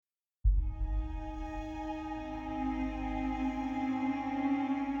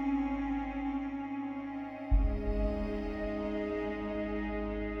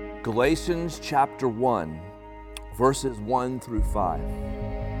Galatians chapter 1, verses 1 through 5.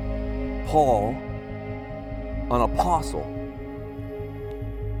 Paul, an apostle,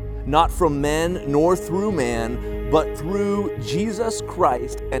 not from men nor through man, but through Jesus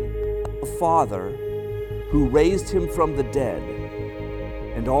Christ and the Father, who raised him from the dead,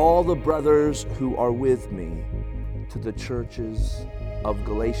 and all the brothers who are with me, to the churches of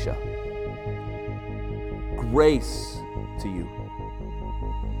Galatia. Grace to you,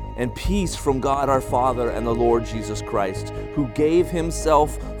 and peace from God our Father and the Lord Jesus Christ, who gave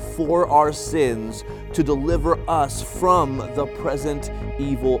himself for our sins to deliver us from the present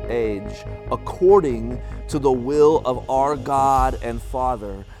evil age, according to the will of our God and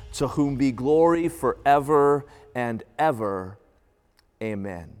Father, to whom be glory forever and ever.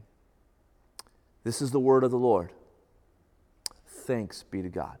 Amen. This is the word of the Lord. Thanks be to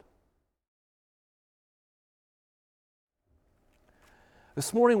God.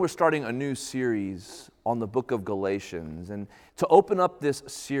 This morning we're starting a new series on the book of Galatians. And to open up this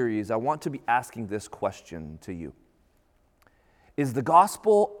series, I want to be asking this question to you. Is the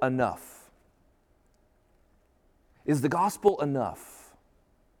gospel enough? Is the gospel enough?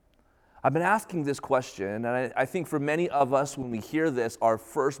 I've been asking this question, and I think for many of us, when we hear this, our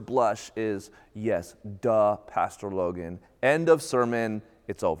first blush is, yes, duh, Pastor Logan. End of sermon,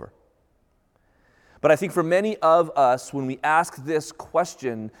 it's over. But I think for many of us, when we ask this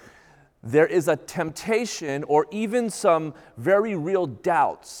question, there is a temptation or even some very real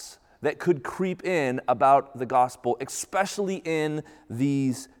doubts that could creep in about the gospel, especially in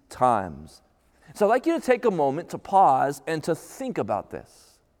these times. So I'd like you to take a moment to pause and to think about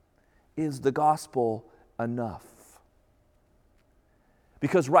this. Is the gospel enough?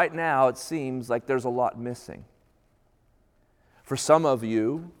 Because right now it seems like there's a lot missing. For some of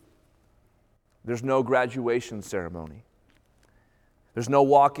you, there's no graduation ceremony. There's no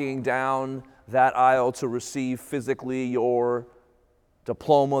walking down that aisle to receive physically your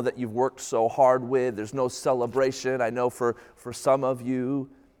diploma that you've worked so hard with. There's no celebration. I know for some of you,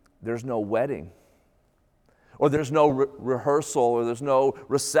 there's no wedding. Or there's no rehearsal, or there's no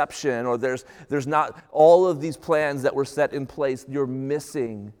reception, or there's not all of these plans that were set in place. You're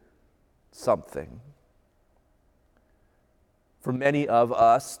missing something. For many of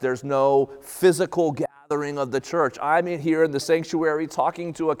us, there's no physical gathering of the church. I'm in here in the sanctuary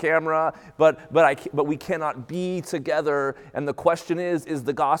talking to a camera, but we cannot be together. And the question is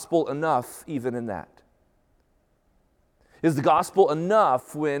the gospel enough even in that? Is the gospel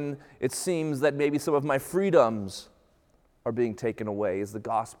enough when it seems that maybe some of my freedoms are being taken away? Is the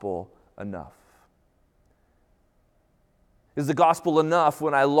gospel enough? Is the gospel enough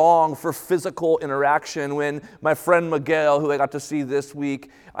when I long for physical interaction, when my friend Miguel, who I got to see this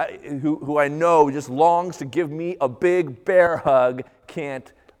week, who I know just longs to give me a big bear hug,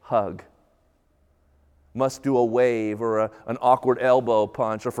 can't hug? Must do a wave or an awkward elbow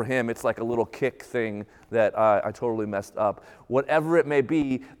punch, or for him it's like a little kick thing that I totally messed up. Whatever it may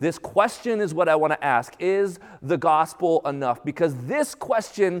be, this question is what I want to ask. Is the gospel enough? Because this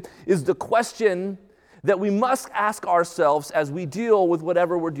question is the question that we must ask ourselves as we deal with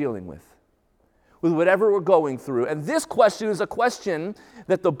whatever we're dealing with whatever we're going through. And this question is a question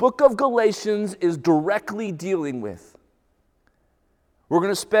that the book of Galatians is directly dealing with. We're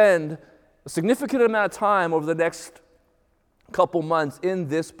going to spend a significant amount of time over the next couple months in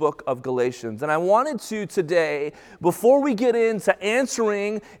this book of Galatians. And I wanted to today, before we get into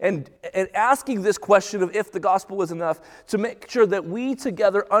answering and asking this question of if the gospel is enough, to make sure that we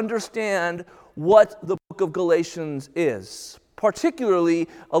together understand what the book of Galatians is, particularly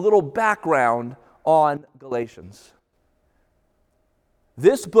a little background on Galatians.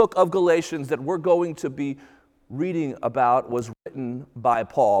 This book of Galatians that we're going to be reading about was written by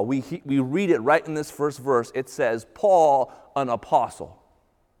Paul. We read it right in this first verse. It says, Paul, an apostle.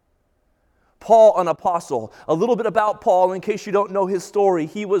 Paul, an apostle. A little bit about Paul, in case you don't know his story.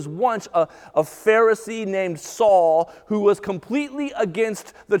 He was once a Pharisee named Saul who was completely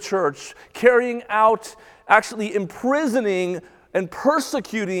against the church, carrying out, actually imprisoning and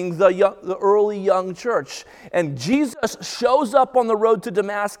persecuting the early young church. And Jesus shows up on the road to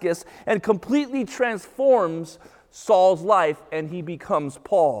Damascus and completely transforms Saul's life, and he becomes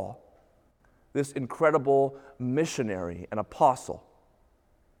Paul, this incredible missionary and apostle.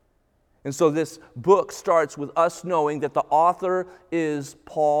 And so this book starts with us knowing that the author is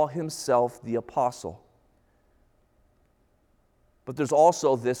Paul himself, the apostle. But there's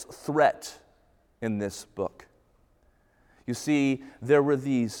also this threat in this book. You see, there were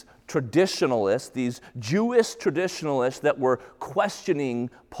these traditionalists, these Jewish traditionalists that were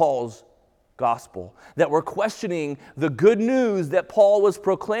questioning Paul's gospel, that were questioning the good news that Paul was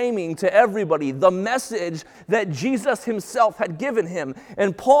proclaiming to everybody, the message that Jesus himself had given him.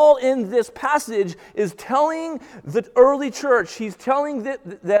 And Paul in this passage is telling the early church, he's telling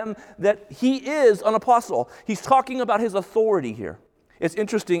them that he is an apostle. He's talking about his authority here. It's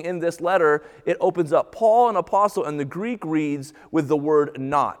interesting, in this letter, it opens up Paul, an apostle, and the Greek reads with the word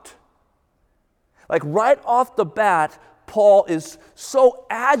not. Like right off the bat, Paul is so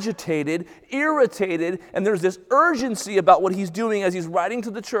agitated, irritated, and there's this urgency about what he's doing as he's writing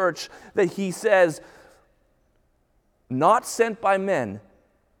to the church that he says, not sent by men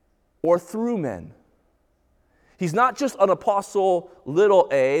or through men. He's not just an apostle, little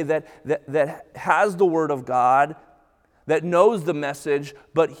a, that has the word of God, that knows the message,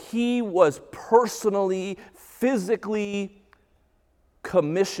 but he was personally, physically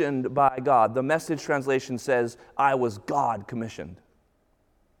commissioned by God. The Message translation says, I was God commissioned.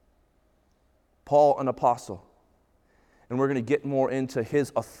 Paul, an apostle. And we're going to get more into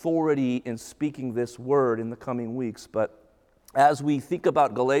his authority in speaking this word in the coming weeks. But as we think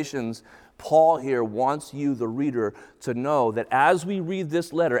about Galatians, Paul here wants you, the reader, to know that as we read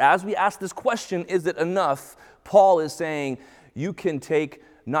this letter, as we ask this question, is it enough? Paul is saying, you can take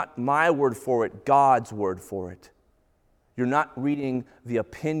not my word for it, God's word for it. You're not reading the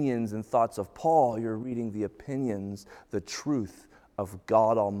opinions and thoughts of Paul, you're reading the opinions, the truth of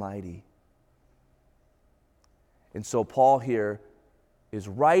God Almighty. And so Paul here is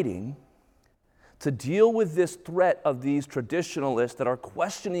writing to deal with this threat of these traditionalists that are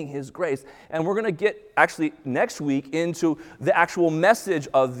questioning his grace. And we're going to get, actually, next week into the actual message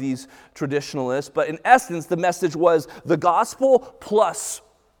of these traditionalists. But in essence, the message was the gospel plus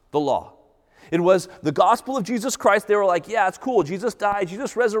the law. It was the gospel of Jesus Christ. They were like, yeah, it's cool. Jesus died.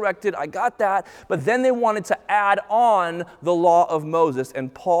 Jesus resurrected. I got that. But then they wanted to add on the law of Moses.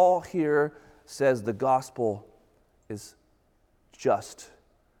 And Paul here says the gospel is just,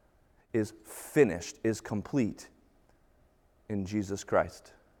 is finished, is complete in Jesus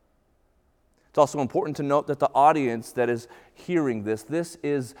Christ. It's also important to note that the audience that is hearing this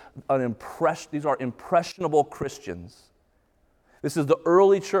is these are impressionable Christians. This is the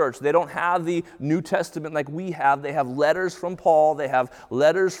early church. They don't have the New Testament like we have. They have letters from Paul. They have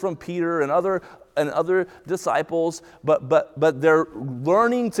letters from Peter and other disciples. But they're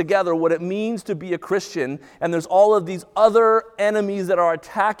learning together what it means to be a Christian. And there's all of these other enemies that are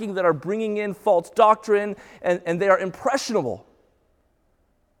attacking, that are bringing in false doctrine, and they are impressionable.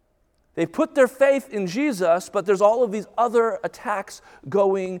 They've put their faith in Jesus, but there's all of these other attacks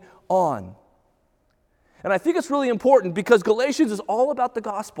going on. And I think it's really important because Galatians is all about the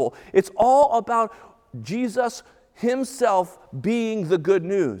gospel. It's all about Jesus himself being the good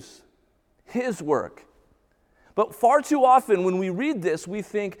news, his work. But far too often when we read this, we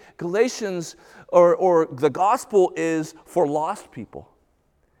think Galatians or the gospel is for lost people.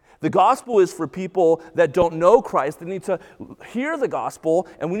 The gospel is for people that don't know Christ. They need to hear the gospel,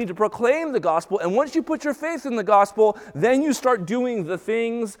 and we need to proclaim the gospel. And once you put your faith in the gospel, then you start doing the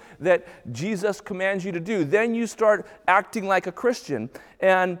things that Jesus commands you to do. Then you start acting like a Christian.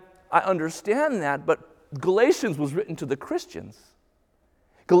 And I understand that, but Galatians was written to the Christians.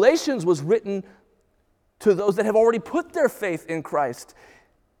 Galatians was written to those that have already put their faith in Christ.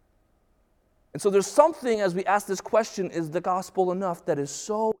 And so there's something, as we ask this question, is the gospel enough, that is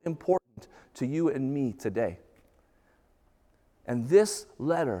so important to you and me today? And this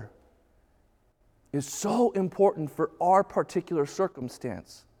letter is so important for our particular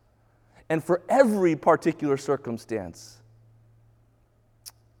circumstance and for every particular circumstance.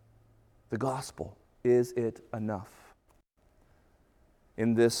 The gospel, is it enough?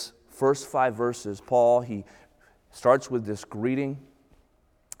 In this first 5 verses, Paul, he starts with this greeting.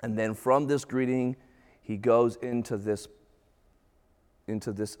 And then from this greeting, he goes into this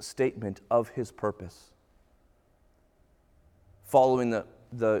statement of his purpose. Following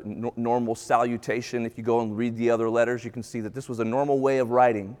the normal salutation, if you go and read the other letters, you can see that this was a normal way of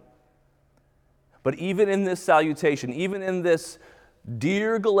writing. But even in this salutation, even in this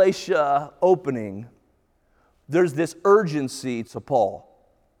Dear Galatia opening, there's this urgency to Paul.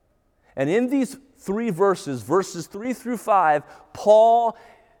 And in these 3 verses 3 through 5, Paul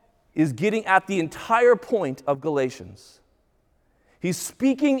is getting at the entire point of Galatians. He's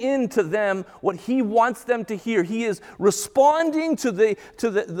speaking into them what he wants them to hear. He is responding to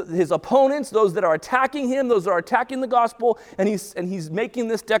his opponents, those that are attacking him, those that are attacking the gospel, and he's making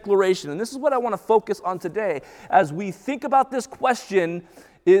this declaration. And this is what I want to focus on today as we think about this question,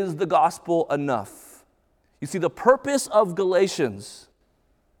 is the gospel enough? You see, the purpose of Galatians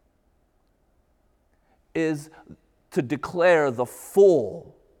is to declare the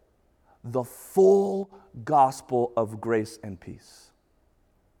full the full gospel of grace and peace.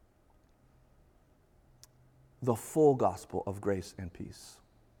 The full gospel of grace and peace.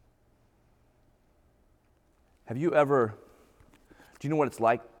 Do you know what it's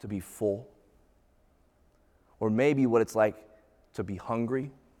like to be full? Or maybe what it's like to be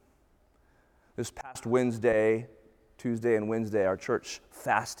hungry? This past Tuesday and Wednesday, our church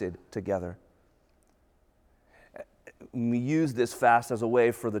fasted together. We use this fast as a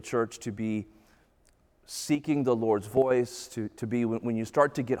way for the church to be seeking the Lord's voice, to be, when you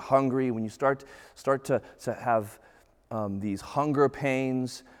start to get hungry, when you start to have these hunger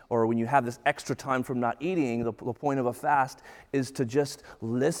pains, or when you have this extra time from not eating, the point of a fast is to just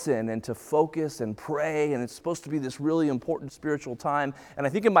listen and to focus and pray, and it's supposed to be this really important spiritual time. And I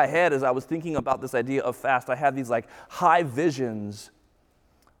think in my head, as I was thinking about this idea of fast, I had these like high visions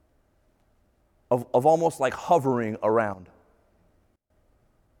of almost like hovering around.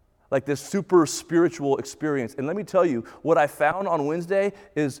 Like this super spiritual experience. And let me tell you, what I found on Wednesday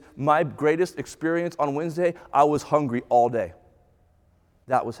is my greatest experience on Wednesday. I was hungry all day.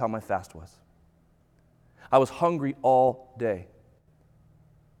 That was how my fast was. I was hungry all day.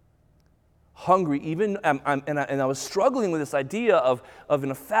 Hungry, even, and I was struggling with this idea of in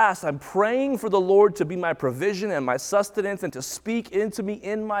a fast, I'm praying for the Lord to be my provision and my sustenance and to speak into me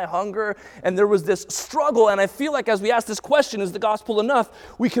in my hunger. And there was this struggle, and I feel like as we ask this question, is the gospel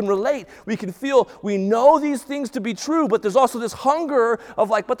enough? We can relate, we can feel, we know these things to be true, but there's also this hunger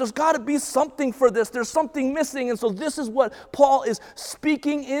of like, but there's got to be something for this, there's something missing. And so this is what Paul is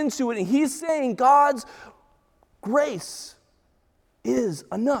speaking into it, and he's saying God's grace is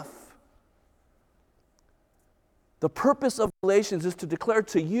enough. The purpose of Galatians is to declare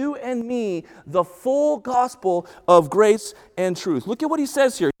to you and me the full gospel of grace and truth. Look at what he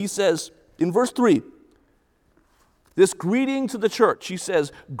says here. He says in verse 3, this greeting to the church, he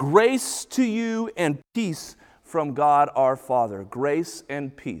says, grace to you and peace from God our Father. Grace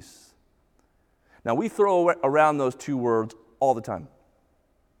and peace. Now we throw around those two words all the time.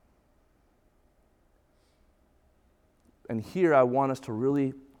 And here I want us to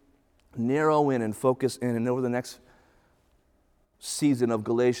really narrow in and focus in, and over the next season of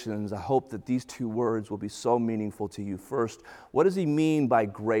Galatians, I hope that these two words will be so meaningful to you. First, what does he mean by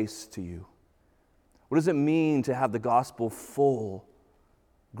grace to you? What does it mean to have the gospel full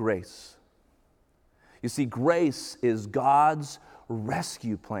grace? You see, grace is God's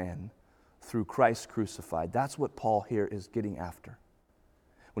rescue plan through Christ crucified. That's what Paul here is getting after.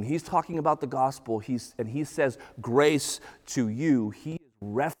 When he's talking about the gospel, he says grace to you, he is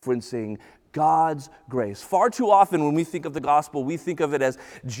referencing God's grace. Far too often when we think of the gospel, we think of it as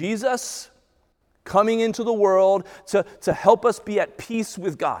Jesus coming into the world to help us be at peace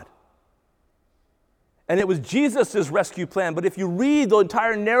with God. And it was Jesus' rescue plan. But if you read the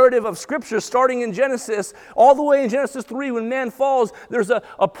entire narrative of Scripture, starting in Genesis, all the way in Genesis 3, when man falls, there's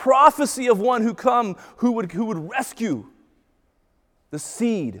a prophecy of one who would rescue the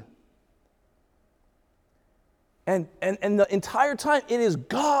seed. And the entire time, it is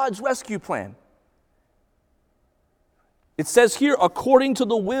God's rescue plan. It says here, according to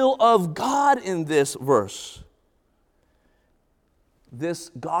the will of God in this verse. This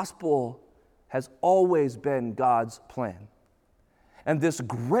gospel has always been God's plan. And this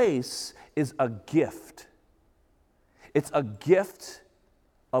grace is a gift. It's a gift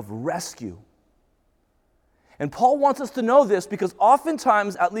of rescue. And Paul wants us to know this because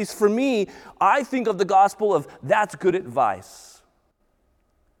oftentimes, at least for me, I think of the gospel of that's good advice.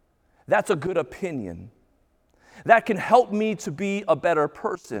 That's a good opinion. That can help me to be a better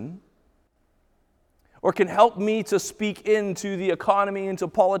person, or can help me to speak into the economy, into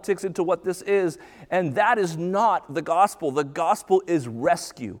politics, into what this is. And that is not the gospel. The gospel is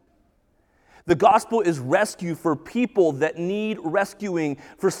rescue. The gospel is rescue for people that need rescuing,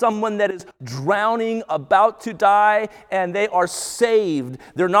 for someone that is drowning, about to die, and they are saved.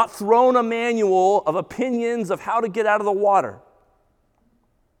 They're not thrown a manual of opinions of how to get out of the water.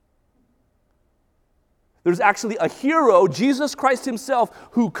 There's actually a hero, Jesus Christ himself,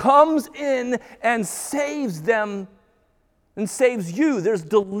 who comes in and saves them and saves you. There's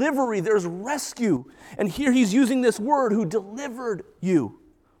delivery, there's rescue. And here he's using this word, who delivered you.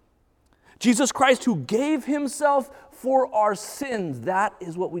 Jesus Christ, who gave himself for our sins. That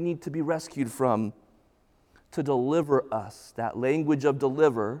is what we need to be rescued from, to deliver us. That language of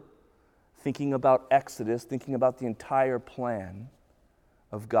deliver, thinking about Exodus, thinking about the entire plan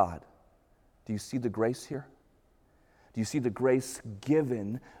of God. Do you see the grace here? Do you see the grace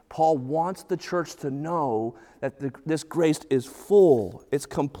given? Paul wants the church to know that this grace is full, it's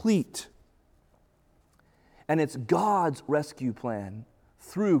complete. And it's God's rescue plan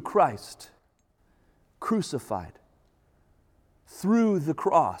through Christ, crucified, through the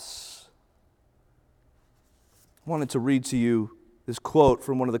cross. I wanted to read to you this quote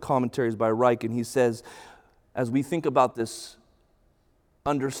from one of the commentaries by Reich, and he says, as we think about this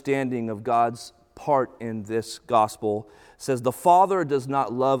understanding of God's part in this gospel, says, the Father does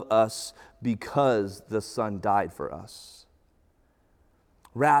not love us because the Son died for us.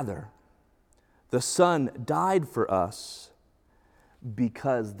 Rather, the Son died for us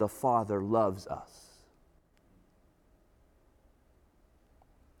because the Father loves us.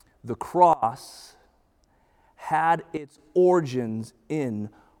 The cross had its origins in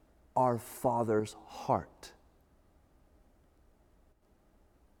our Father's heart.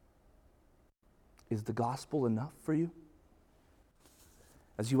 Is the gospel enough for you?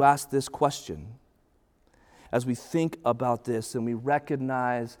 As you ask this question, as we think about this and we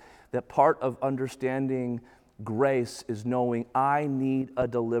recognize that part of understanding grace is knowing I need a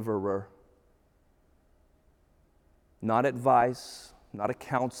deliverer, not advice, not a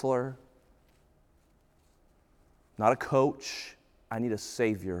counselor, not a coach. I need a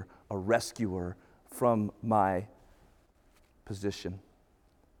Savior, a rescuer from my position.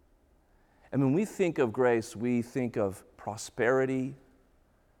 And when we think of grace, we think of prosperity.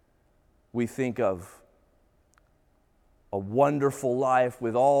 We think of a wonderful life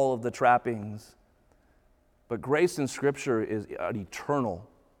with all of the trappings. But grace in Scripture is an eternal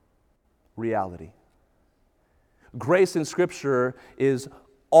reality. Grace in Scripture is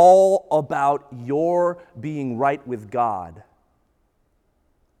all about your being right with God.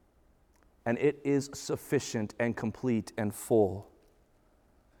 And it is sufficient and complete and full.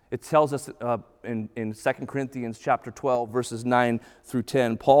 It tells us in 2 Corinthians chapter 12, verses 9 through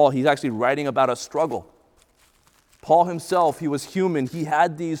 10, Paul, he's actually writing about a struggle. Paul himself, he was human. He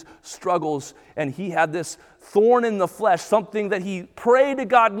had these struggles, and he had this thorn in the flesh, something that he prayed to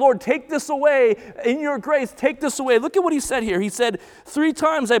God, Lord, take this away. In your grace, take this away. Look at what he said here. He said, 3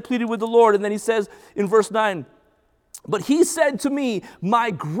 times I pleaded with the Lord. And then he says in verse 9, but he said to me,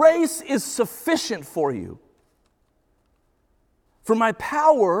 my grace is sufficient for you. For my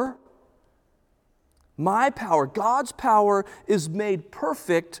power, God's power is made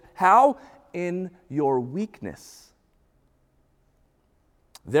perfect. How? In your weakness.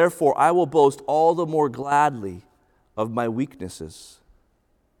 Therefore, I will boast all the more gladly of my weaknesses,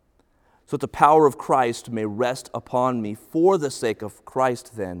 so that the power of Christ may rest upon me. For the sake of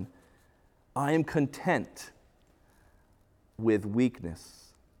Christ, then, I am content with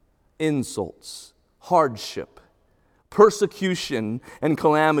weakness, insults, hardship, persecution, and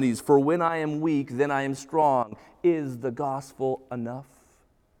calamities. For when I am weak, then I am strong. Is the gospel enough?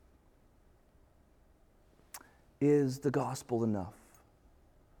 Is the gospel enough?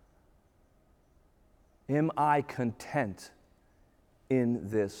 Am I content in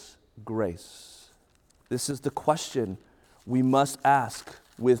this grace? This is the question we must ask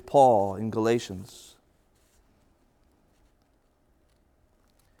with Paul in Galatians.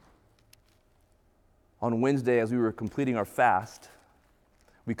 On Wednesday, as we were completing our fast,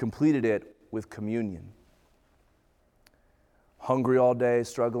 we completed it with communion. Hungry all day,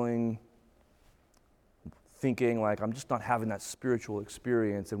 struggling, thinking like I'm just not having that spiritual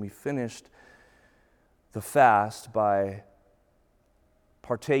experience. And we finished the fast by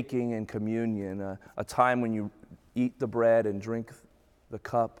partaking in communion, a time when you eat the bread and drink the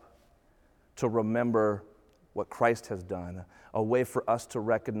cup to remember what Christ has done, a way for us to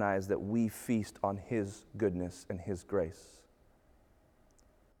recognize that we feast on His goodness and His grace.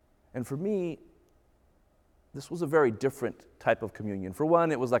 And for me, this was a very different type of communion. For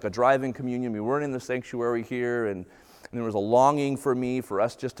one, it was like a drive-in communion. We weren't in the sanctuary here, and there was a longing for me, for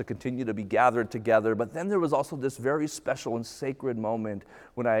us just to continue to be gathered together. But then there was also this very special and sacred moment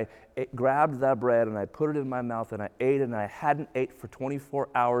when I grabbed that bread and I put it in my mouth and I ate, and I hadn't ate for 24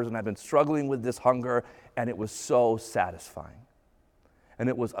 hours, and I've been struggling with this hunger, and it was so satisfying. And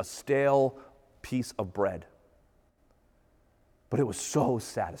it was a stale piece of bread, but it was so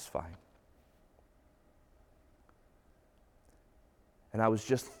satisfying. And I was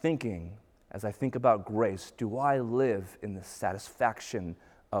just thinking, as I think about grace, do I live in the satisfaction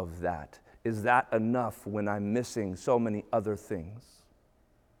of that? Is that enough when I'm missing so many other things?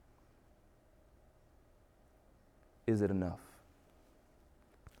 Is it enough?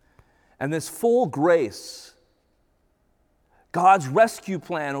 And this full grace, God's rescue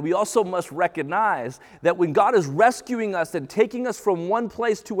plan, we also must recognize that when God is rescuing us and taking us from one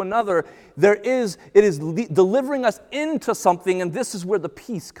place to another, it is delivering us into something, and this is where the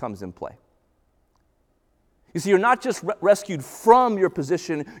peace comes in play. You see, you're not just rescued from your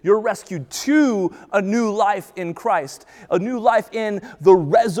position, you're rescued to a new life in Christ, a new life in the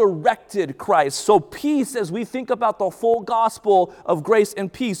resurrected Christ. So peace, as we think about the full gospel of grace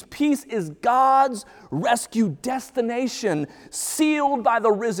and peace, peace is God's rescue destination, sealed by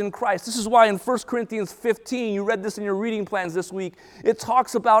the risen Christ. This is why in 1 Corinthians 15, you read this in your reading plans this week, it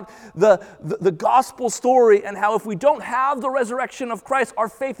talks about the gospel story and how if we don't have the resurrection of Christ, our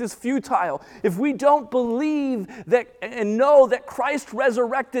faith is futile. If we don't believe that and know that Christ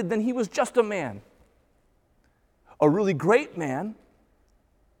resurrected, then he was just a man. A really great man.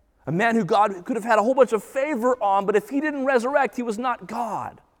 A man who God could have had a whole bunch of favor on, but if he didn't resurrect, he was not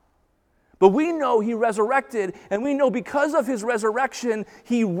God. But we know he resurrected, and we know because of his resurrection,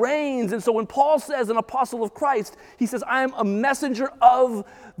 he reigns. And so when Paul says, an apostle of Christ, he says, I am a messenger of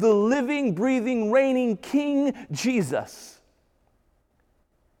the living, breathing, reigning King Jesus.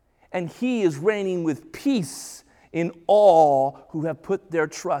 And he is reigning with peace in all who have put their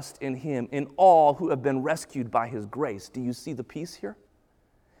trust in him, in all who have been rescued by his grace. Do you see the peace here?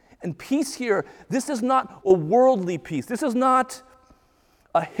 And peace here, this is not a worldly peace. This is not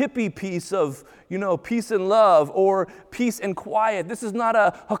a hippie peace of, peace and love or peace and quiet. This is not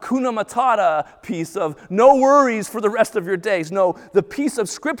a Hakuna Matata peace of no worries for the rest of your days. No, the peace of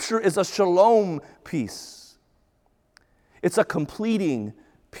Scripture is a shalom peace. It's a completing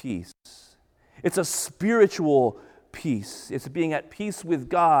peace. It's a spiritual peace. It's being at peace with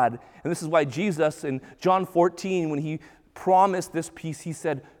God. And this is why Jesus in John 14, when he promised this peace, he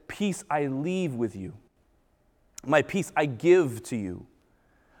said, peace I leave with you. My peace I give to you.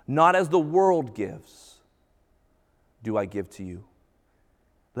 Not as the world gives, do I give to you.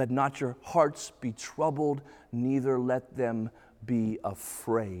 Let not your hearts be troubled, neither let them be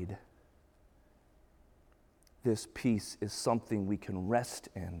afraid. This peace is something we can rest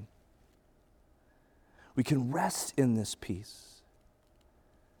in. We can rest in this peace.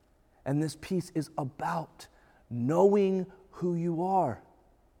 And this peace is about knowing who you are.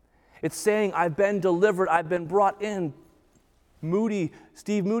 It's saying, I've been delivered, I've been brought in.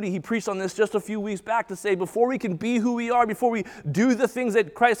 Steve Moody, he preached on this just a few weeks back to say, before we can be who we are, before we do the things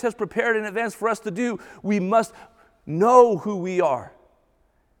that Christ has prepared in advance for us to do, we must know who we are.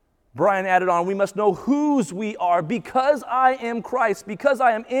 Brian added on, we must know whose we are because I am Christ, because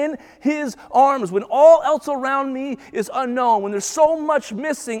I am in his arms. When all else around me is unknown, when there's so much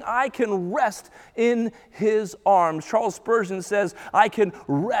missing, I can rest in his arms. Charles Spurgeon says, I can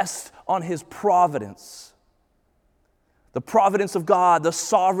rest on his providence. The providence of God, the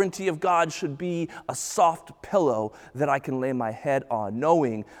sovereignty of God should be a soft pillow that I can lay my head on,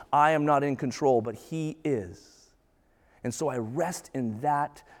 knowing I am not in control, but he is. And so I rest in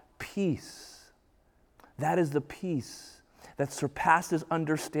that peace. That is the peace that surpasses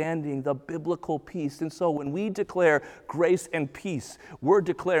understanding, the biblical peace. And so when we declare grace and peace, we're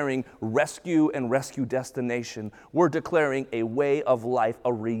declaring rescue and rescue destination. We're declaring a way of life,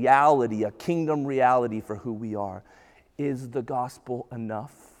 a reality, a kingdom reality for who we are. Is the gospel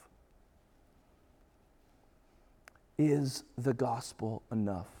enough? Is the gospel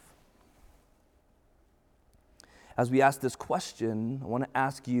enough? As we ask this question, I want to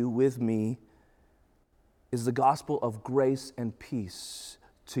ask you with me, is the gospel of grace and peace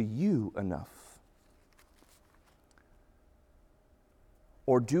to you enough?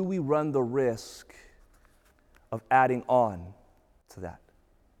 Or do we run the risk of adding on to that?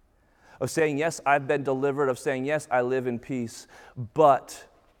 Of saying, yes, I've been delivered, of saying, yes, I live in peace, but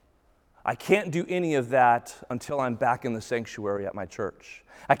I can't do any of that until I'm back in the sanctuary at my church.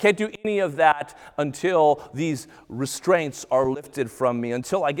 I can't do any of that until these restraints are lifted from me,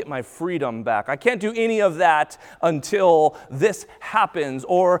 until I get my freedom back. I can't do any of that until this happens,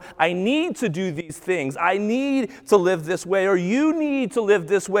 or I need to do these things. I need to live this way, or you need to live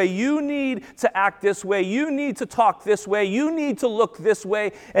this way. You need to act this way. You need to talk this way. You need to look this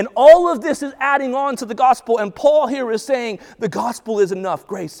way. And all of this is adding on to the gospel. And Paul here is saying the gospel is enough.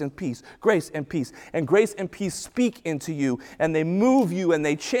 Grace and peace, grace and peace. And grace and peace speak into you, and they move you, and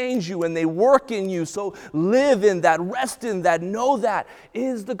they change you, and they work in you. So live in that, rest in that, know that.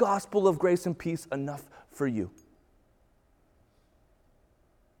 Is the gospel of grace and peace enough for you?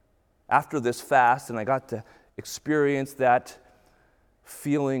 After this fast, and I got to experience that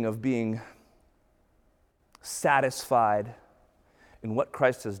feeling of being satisfied in what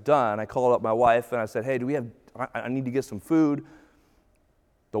Christ has done, I called up my wife and I said, hey, I need to get some food.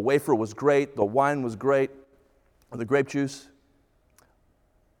 The wafer was great, the wine was great, the grape juice,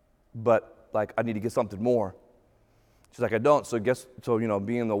 but I need to get something more. She's like, I don't. So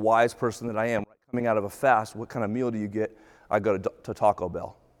being the wise person that I am, coming out of a fast, what kind of meal do you get? I go to Taco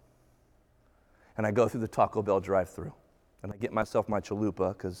Bell. and I go through the Taco Bell drive-thru, and I get myself my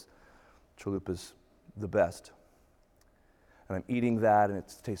chalupa, because chalupa's the best. And I'm eating that, and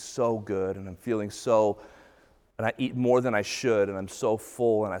it tastes so good, and I'm feeling and I eat more than I should, and I'm so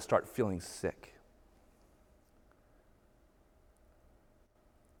full, and I start feeling sick.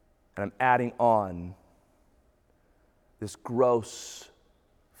 And I'm adding on this gross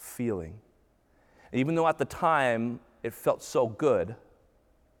feeling. And even though at the time it felt so good,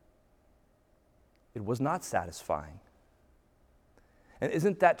 it was not satisfying. And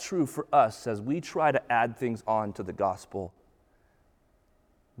isn't that true for us as we try to add things on to the gospel?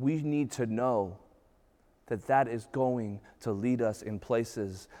 We need to know that that is going to lead us in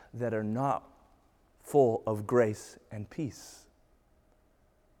places that are not full of grace and peace.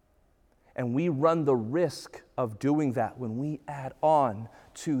 And we run the risk of doing that when we add on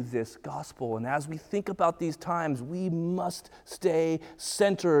to this gospel. And as we think about these times, we must stay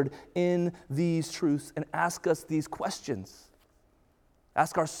centered in these truths and ask us these questions.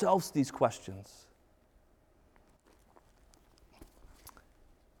 Ask ourselves these questions.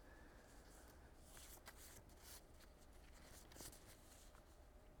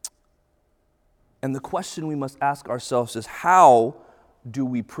 And the question we must ask ourselves is, how do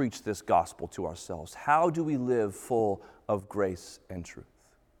we preach this gospel to ourselves? How do we live full of grace and truth,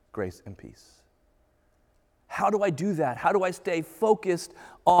 grace and peace? How do I do that? How do I stay focused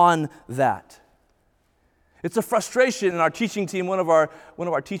on that? It's a frustration in our teaching team. One of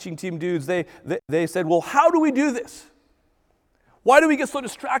our teaching team dudes, they said, well, how do we do this? Why do we get so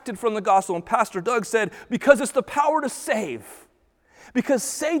distracted from the gospel? And Pastor Doug said, because it's the power to save. Because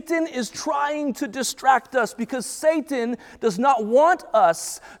Satan is trying to distract us, because Satan does not want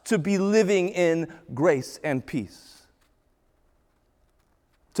us to be living in grace and peace,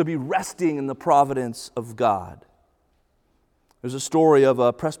 to be resting in the providence of God. There's a story of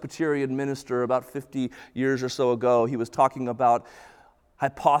a Presbyterian minister about 50 years or so ago. He was talking about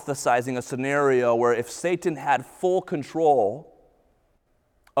hypothesizing a scenario where if Satan had full control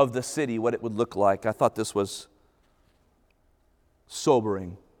of the city, what it would look like. I thought this was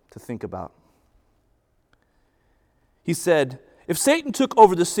sobering to think about. He said, if Satan took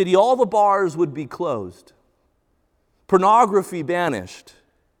over the city, all the bars would be closed, pornography banished,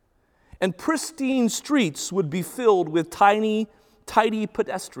 and pristine streets would be filled with tidy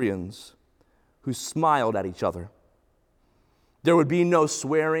pedestrians who smiled at each other. There would be no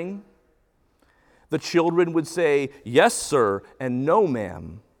swearing. The children would say, yes, sir, and no,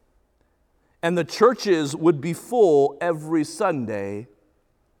 ma'am. And the churches would be full every Sunday.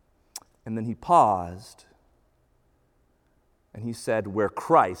 And then he paused, and he said, where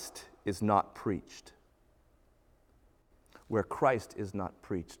Christ is not preached. Where Christ is not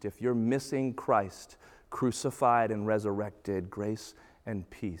preached. If you're missing Christ, crucified and resurrected, grace and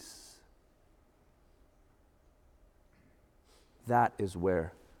peace, that is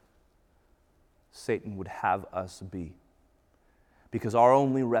where Satan would have us be. Because our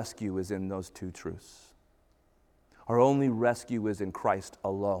only rescue is in those two truths. Our only rescue is in Christ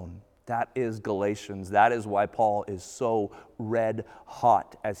alone. That is Galatians. That is why Paul is so red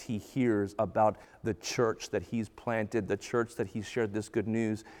hot as he hears about the church that he's planted, the church that he's shared this good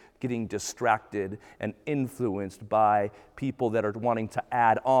news, getting distracted and influenced by people that are wanting to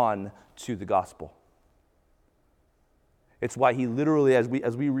add on to the gospel. It's why he literally, as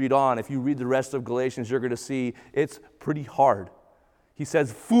we read on, if you read the rest of Galatians, you're going to see it's pretty hard. He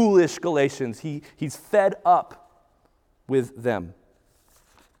says, foolish Galatians. He's fed up with them.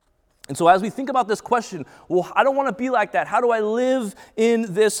 And so as we think about this question, well, I don't want to be like that. How do I live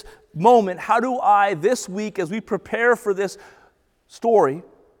in this moment? How do I, this week, as we prepare for this story,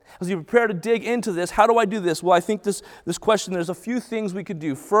 as we prepare to dig into this, how do I do this? Well, I think this question, there's a few things we could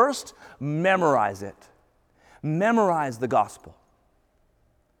do. First, memorize it. Memorize the gospel.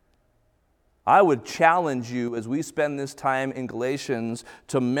 I would challenge you as we spend this time in Galatians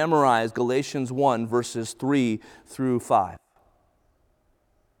to memorize Galatians 1, verses 3 through 5.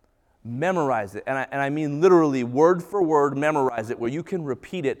 Memorize it. And I mean literally, word for word, memorize it, where you can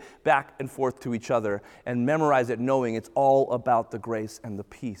repeat it back and forth to each other and memorize it knowing it's all about the grace and the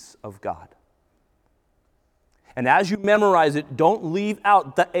peace of God. And as you memorize it, don't leave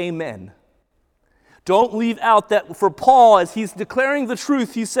out the amen. Don't leave out that for Paul, as he's declaring the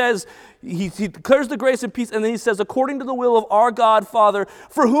truth, he says, he declares the grace and peace, and then he says, according to the will of our God, Father,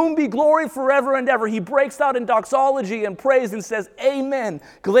 for whom be glory forever and ever. He breaks out in doxology and praise and says, amen.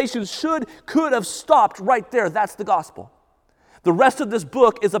 Galatians could have stopped right there. That's the gospel. The rest of this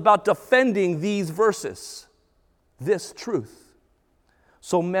book is about defending these verses, this truth.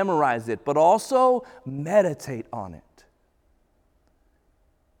 So memorize it, but also meditate on it.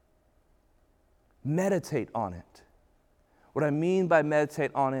 Meditate on it. What I mean by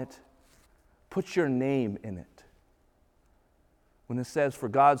meditate on it, put your name in it. When it says, for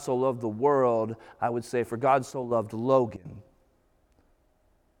God so loved the world, I would say, for God so loved Logan,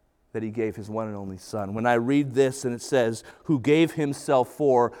 that he gave his one and only son. When I read this and it says, who gave himself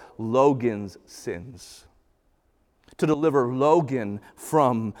for Logan's sins, to deliver Logan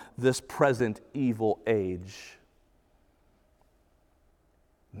from this present evil age.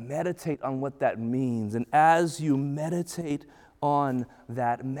 Meditate on what that means. And as you meditate on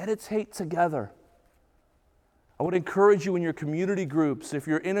that, meditate together. I would encourage you in your community groups, if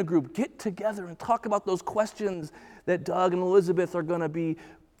you're in a group, get together and talk about those questions that Doug and Elizabeth are going to be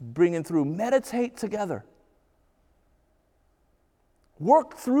bringing through. Meditate together.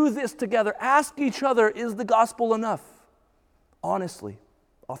 Work through this together. Ask each other, is the gospel enough? Honestly,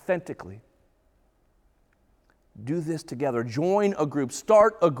 authentically. Do this together. Join a group.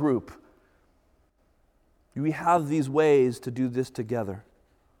 Start a group. We have these ways to do this together.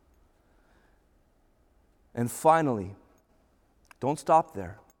 And finally, don't stop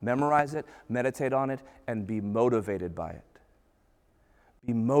there. Memorize it, meditate on it, and be motivated by it.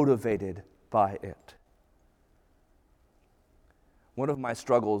 Be motivated by it. One of my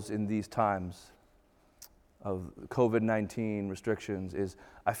struggles in these times of COVID-19 restrictions is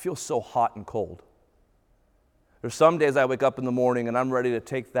I feel so hot and cold. There's some days I wake up in the morning and I'm ready to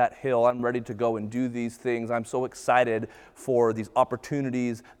take that hill. I'm ready to go and do these things. I'm so excited for these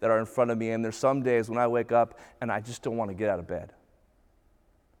opportunities that are in front of me. And there's some days when I wake up and I just don't want to get out of bed.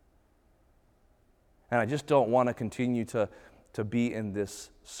 And I just don't want to continue to be in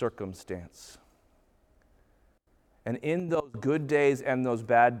this circumstance. And in those good days and those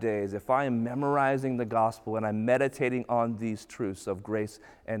bad days, if I am memorizing the gospel and I'm meditating on these truths of grace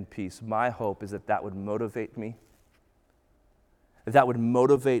and peace, my hope is that that would motivate me. That would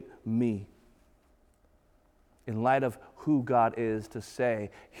motivate me in light of who God is to say,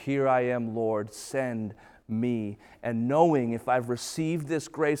 here I am, Lord, send me. And knowing if I've received this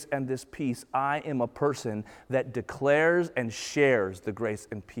grace and this peace, I am a person that declares and shares the grace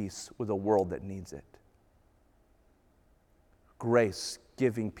and peace with a world that needs it. Grace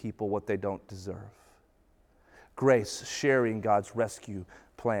giving people what they don't deserve. Grace sharing God's rescue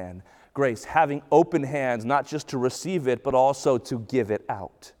plan. Grace having open hands, not just to receive it, but also to give it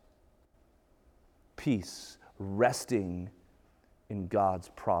out. Peace resting in God's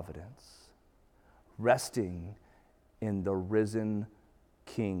providence. Resting in the risen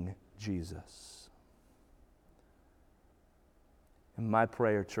King Jesus. And my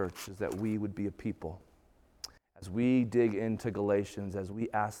prayer, church, is that we would be a people as we dig into Galatians, as we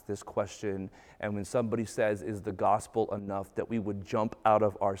ask this question, and when somebody says, is the gospel enough, that we would jump out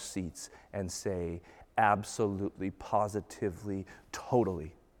of our seats and say, absolutely, positively,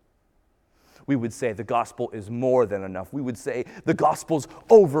 totally. We would say, the gospel is more than enough. We would say, the gospel's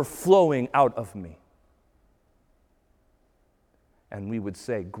overflowing out of me. And we would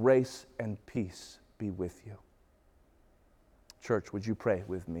say, grace and peace be with you. Church, would you pray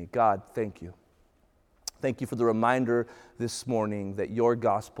with me? God, thank you. Thank you for the reminder this morning that your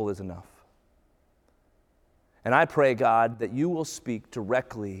gospel is enough. And I pray, God, that you will speak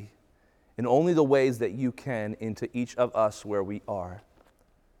directly in only the ways that you can into each of us where we are.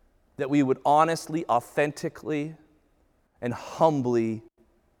 That we would honestly, authentically, and humbly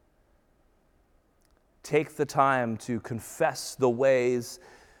take the time to confess the ways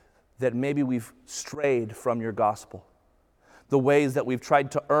that maybe we've strayed from your gospel. The ways that we've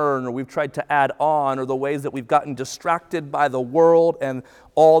tried to earn or we've tried to add on, or the ways that we've gotten distracted by the world and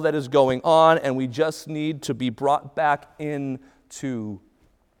all that is going on, and we just need to be brought back into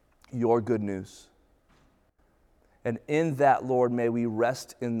your good news. And in that, Lord, may we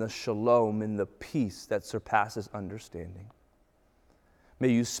rest in the shalom, in the peace that surpasses understanding. May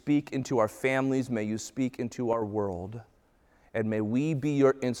you speak into our families, may you speak into our world, and may we be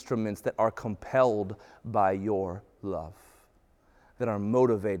your instruments that are compelled by your love, that are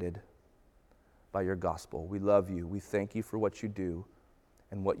motivated by your gospel. We love you. We thank you for what you do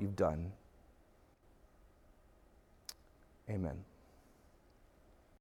and what you've done. Amen.